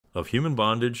Of Human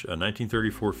Bondage, a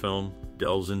 1934 film,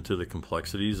 delves into the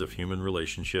complexities of human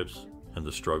relationships and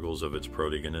the struggles of its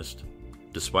protagonist.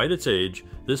 Despite its age,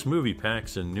 this movie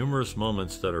packs in numerous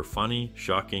moments that are funny,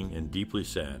 shocking, and deeply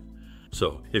sad.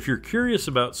 So, if you're curious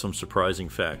about some surprising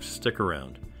facts, stick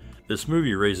around. This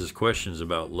movie raises questions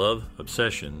about love,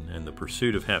 obsession, and the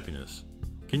pursuit of happiness.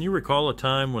 Can you recall a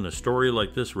time when a story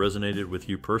like this resonated with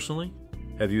you personally?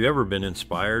 Have you ever been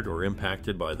inspired or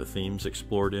impacted by the themes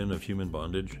explored in Of Human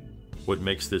Bondage? What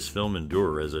makes this film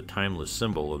endure as a timeless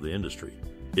symbol of the industry?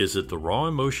 Is it the raw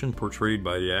emotion portrayed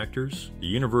by the actors, the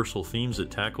universal themes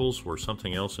it tackles, or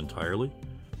something else entirely?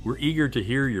 We're eager to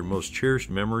hear your most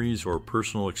cherished memories or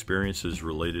personal experiences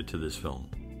related to this film.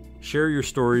 Share your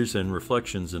stories and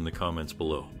reflections in the comments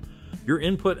below. Your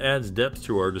input adds depth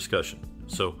to our discussion,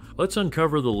 so let's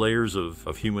uncover the layers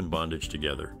of Human Bondage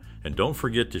together, and don't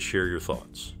forget to share your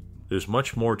thoughts. There's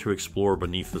much more to explore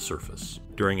beneath the surface.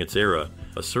 During its era,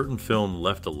 a certain film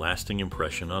left a lasting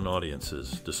impression on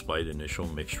audiences despite initial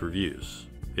mixed reviews.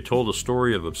 It told a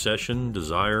story of obsession,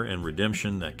 desire, and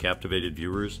redemption that captivated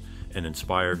viewers and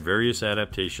inspired various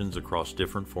adaptations across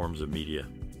different forms of media.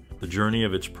 The journey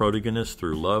of its protagonist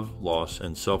through love, loss,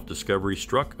 and self-discovery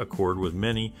struck a chord with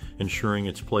many, ensuring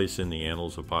its place in the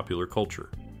annals of popular culture.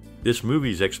 This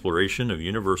movie's exploration of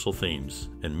universal themes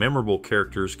and memorable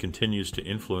characters continues to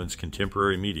influence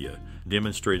contemporary media,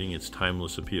 demonstrating its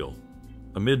timeless appeal.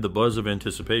 Amid the buzz of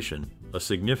anticipation, a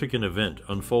significant event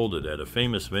unfolded at a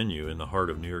famous venue in the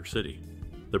heart of New York City.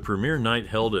 The premiere night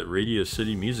held at Radio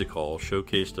City Music Hall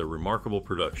showcased a remarkable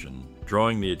production,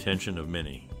 drawing the attention of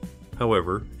many.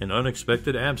 However, an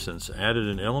unexpected absence added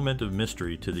an element of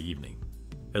mystery to the evening.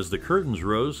 As the curtains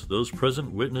rose, those present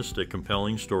witnessed a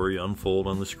compelling story unfold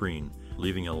on the screen,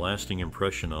 leaving a lasting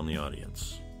impression on the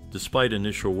audience. Despite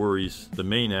initial worries, the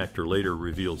main actor later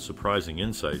revealed surprising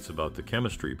insights about the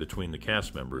chemistry between the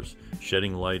cast members,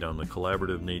 shedding light on the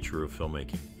collaborative nature of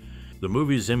filmmaking. The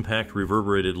movie's impact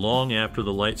reverberated long after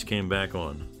the lights came back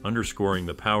on, underscoring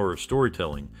the power of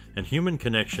storytelling and human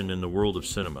connection in the world of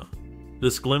cinema.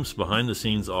 This glimpse behind the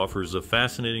scenes offers a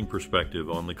fascinating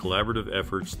perspective on the collaborative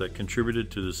efforts that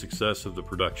contributed to the success of the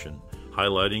production,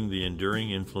 highlighting the enduring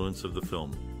influence of the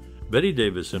film. Bette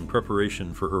Davis, in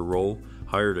preparation for her role,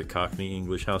 hired a Cockney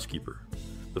English housekeeper.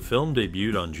 The film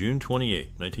debuted on June 28,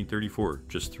 1934,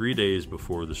 just 3 days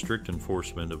before the strict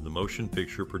enforcement of the Motion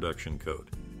Picture Production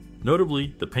Code.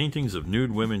 Notably, the paintings of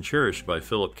nude women cherished by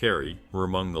Philip Cary were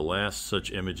among the last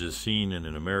such images seen in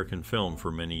an American film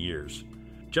for many years.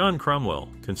 John Cromwell,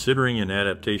 considering an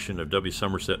adaptation of W.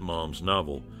 Somerset Maugham's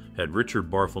novel, had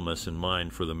Richard Barthelmess in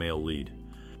mind for the male lead.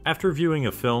 After viewing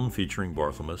a film featuring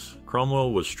Barthelmess,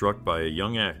 Cromwell was struck by a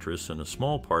young actress and a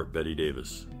small part Bette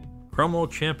Davis. Cromwell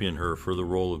championed her for the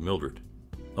role of Mildred.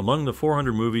 Among the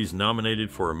 400 movies nominated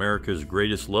for America's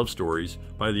Greatest Love Stories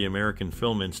by the American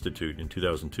Film Institute in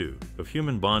 2002, Of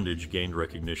Human Bondage gained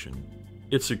recognition.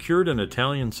 It secured an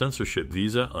Italian censorship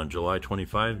visa on July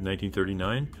 25,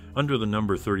 1939, under the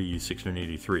number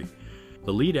 3683.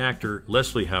 The lead actor,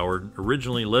 Leslie Howard,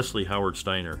 originally Leslie Howard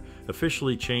Steiner,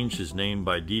 officially changed his name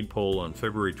by deed poll on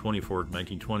February 24,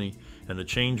 1920, and the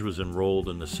change was enrolled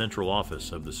in the Central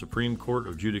Office of the Supreme Court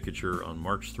of Judicature on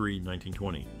March 3,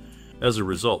 1920. As a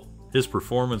result, his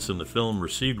performance in the film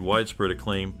received widespread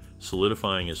acclaim,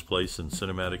 solidifying his place in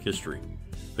cinematic history.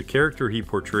 The character he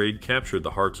portrayed captured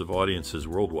the hearts of audiences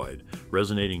worldwide,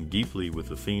 resonating deeply with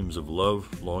the themes of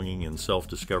love, longing, and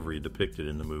self-discovery depicted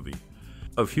in the movie.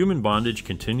 Of Human Bondage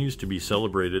continues to be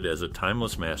celebrated as a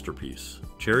timeless masterpiece,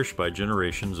 cherished by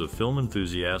generations of film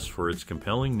enthusiasts for its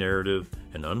compelling narrative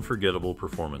and unforgettable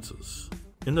performances.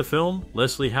 In the film,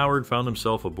 Leslie Howard found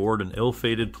himself aboard an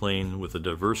ill-fated plane with a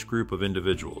diverse group of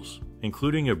individuals,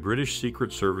 including a British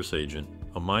Secret Service agent,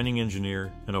 a mining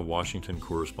engineer, and a Washington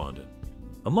correspondent.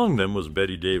 Among them was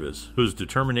Bette Davis, whose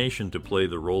determination to play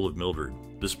the role of Mildred,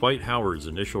 despite Howard's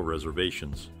initial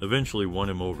reservations, eventually won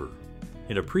him over.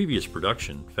 In a previous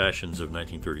production, Fashions of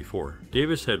 1934,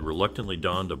 Davis had reluctantly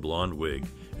donned a blonde wig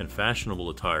and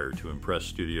fashionable attire to impress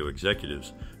studio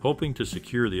executives, hoping to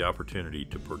secure the opportunity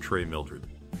to portray Mildred.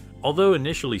 Although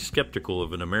initially skeptical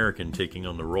of an American taking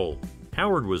on the role,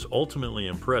 Howard was ultimately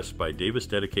impressed by Davis'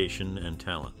 dedication and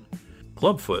talent.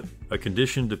 Clubfoot, a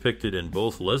condition depicted in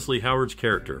both Leslie Howard's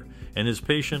character and his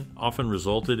patient, often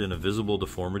resulted in a visible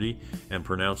deformity and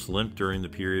pronounced limp during the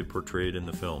period portrayed in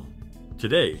the film.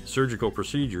 Today, surgical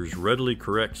procedures readily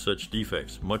correct such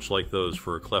defects, much like those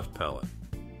for a cleft palate.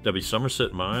 W.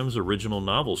 Somerset Maugham's original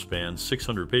novel spans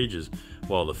 600 pages,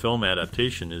 while the film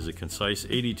adaptation is a concise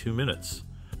 82 minutes.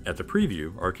 At the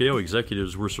preview, RKO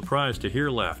executives were surprised to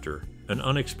hear laughter, an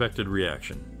unexpected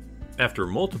reaction. After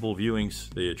multiple viewings,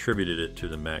 they attributed it to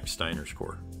the Max Steiner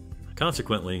score.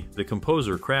 Consequently, the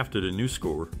composer crafted a new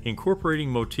score incorporating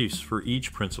motifs for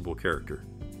each principal character.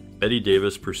 Bette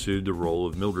Davis pursued the role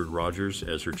of Mildred Rogers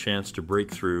as her chance to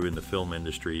break through in the film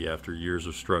industry after years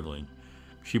of struggling.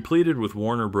 She pleaded with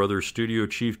Warner Brothers studio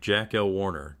chief Jack L.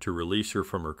 Warner to release her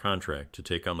from her contract to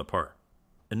take on the part.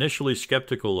 Initially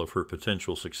skeptical of her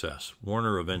potential success,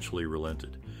 Warner eventually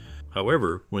relented.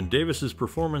 However, when Davis's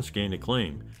performance gained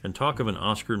acclaim and talk of an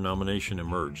Oscar nomination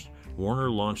emerged, Warner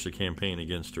launched a campaign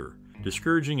against her,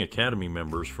 discouraging Academy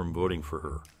members from voting for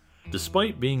her.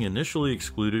 Despite being initially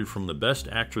excluded from the Best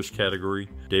Actress category,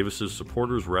 Davis's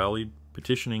supporters rallied,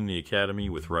 petitioning the Academy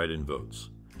with write-in votes.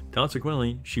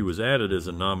 Consequently, she was added as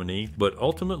a nominee, but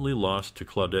ultimately lost to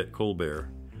Claudette Colbert.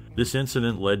 This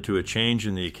incident led to a change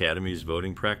in the Academy's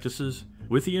voting practices,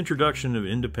 with the introduction of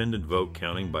independent vote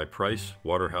counting by Price,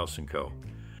 Waterhouse & Co.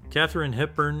 Katharine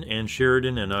Hepburn, Ann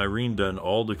Sheridan, and Irene Dunne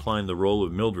all declined the role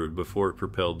of Mildred before it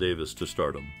propelled Davis to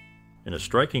stardom. In a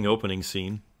striking opening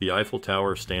scene, the Eiffel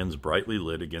Tower stands brightly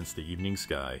lit against the evening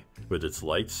sky, with its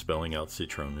lights spelling out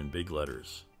Citroën in big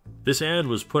letters. This ad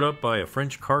was put up by a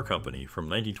French car company from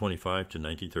 1925 to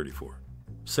 1934.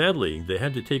 Sadly, they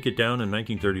had to take it down in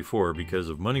 1934 because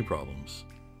of money problems.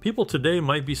 People today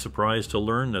might be surprised to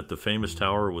learn that the famous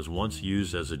tower was once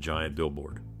used as a giant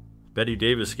billboard. Bette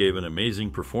Davis gave an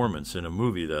amazing performance in a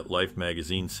movie that Life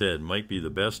magazine said might be the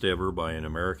best ever by an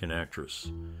American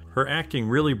actress. Her acting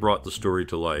really brought the story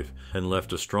to life and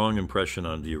left a strong impression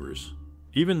on viewers.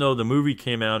 Even though the movie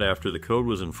came out after the code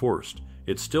was enforced,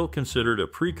 it's still considered a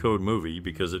pre-code movie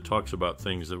because it talks about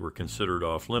things that were considered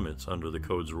off-limits under the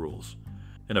code's rules.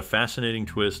 In a fascinating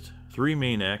twist, 3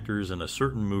 main actors in a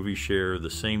certain movie share the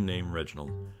same name,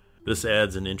 Reginald. This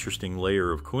adds an interesting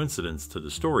layer of coincidence to the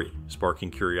story,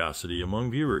 sparking curiosity among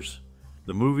viewers.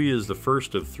 The movie is the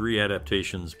first of 3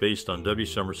 adaptations based on W.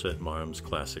 Somerset Maugham's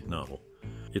classic novel.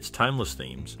 Its timeless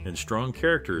themes and strong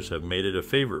characters have made it a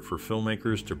favorite for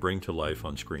filmmakers to bring to life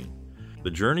on screen. The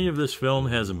journey of this film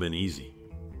hasn't been easy.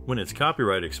 When its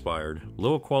copyright expired,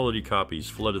 low-quality copies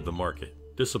flooded the market,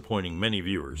 disappointing many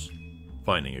viewers.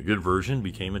 Finding a good version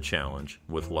became a challenge,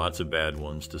 with lots of bad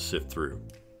ones to sift through.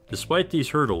 Despite these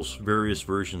hurdles, various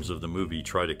versions of the movie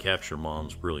try to capture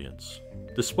Mom's brilliance.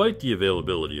 Despite the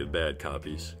availability of bad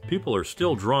copies, people are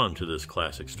still drawn to this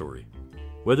classic story.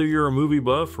 Whether you're a movie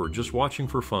buff or just watching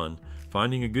for fun,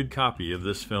 finding a good copy of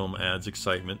this film adds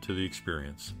excitement to the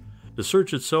experience. The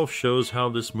search itself shows how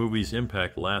this movie's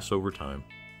impact lasts over time.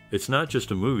 It's not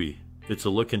just a movie, it's a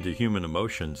look into human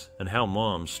emotions and how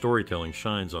Mom's storytelling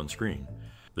shines on screen.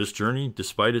 This journey,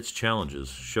 despite its challenges,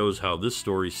 shows how this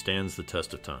story stands the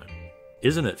test of time.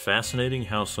 Isn't it fascinating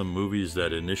how some movies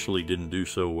that initially didn't do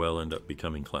so well end up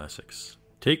becoming classics?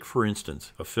 Take, for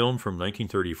instance, a film from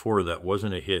 1934 that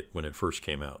wasn't a hit when it first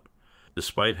came out.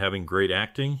 Despite having great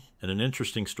acting and an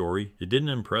interesting story, it didn't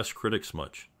impress critics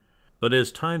much. But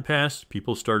as time passed,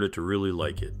 people started to really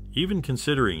like it, even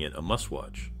considering it a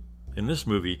must-watch. In this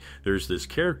movie, there's this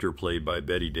character played by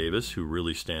Bette Davis who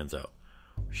really stands out.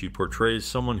 She portrays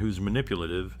someone who's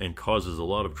manipulative and causes a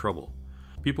lot of trouble.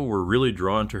 People were really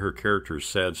drawn to her character's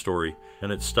sad story,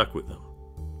 and it stuck with them.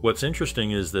 What's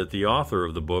interesting is that the author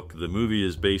of the book the movie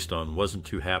is based on wasn't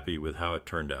too happy with how it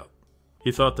turned out.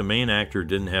 He thought the main actor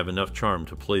didn't have enough charm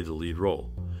to play the lead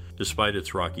role. Despite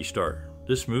its rocky start,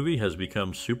 this movie has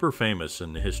become super famous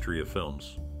in the history of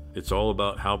films. It's all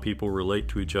about how people relate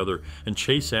to each other and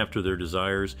chase after their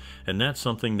desires, and that's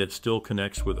something that still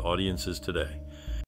connects with audiences today.